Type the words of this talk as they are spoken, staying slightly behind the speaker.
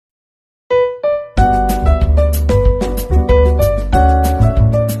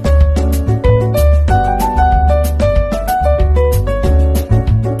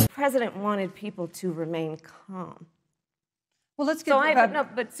wanted people to remain calm. Well, let's get. So no,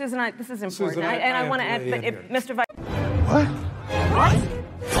 but Susan, this is important, Susan, I want to add. But if Mr. Vice.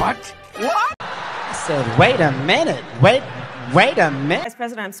 What? What? I said, wait a minute. Wait a minute. Vice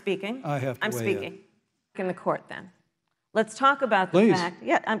President, I'm speaking. I have to I'm weigh speaking. In the court, then. Let's talk about the Please. fact.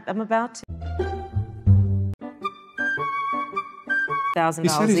 Yeah, I'm about to. $1,000 He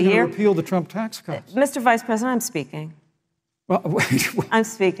said he's a going year. to repeal the Trump tax cuts. Mr. Vice President, I'm speaking. Well, wait, I'm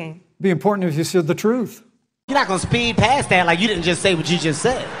speaking. be important if you said the truth. You're not going to speed past that like you didn't just say what you just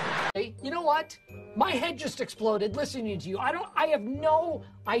said. You know what? My head just exploded listening to you. I have no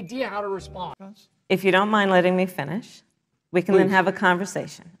idea how to respond. If you don't mind letting me finish, we can then have a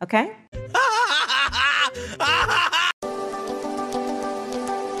conversation, okay?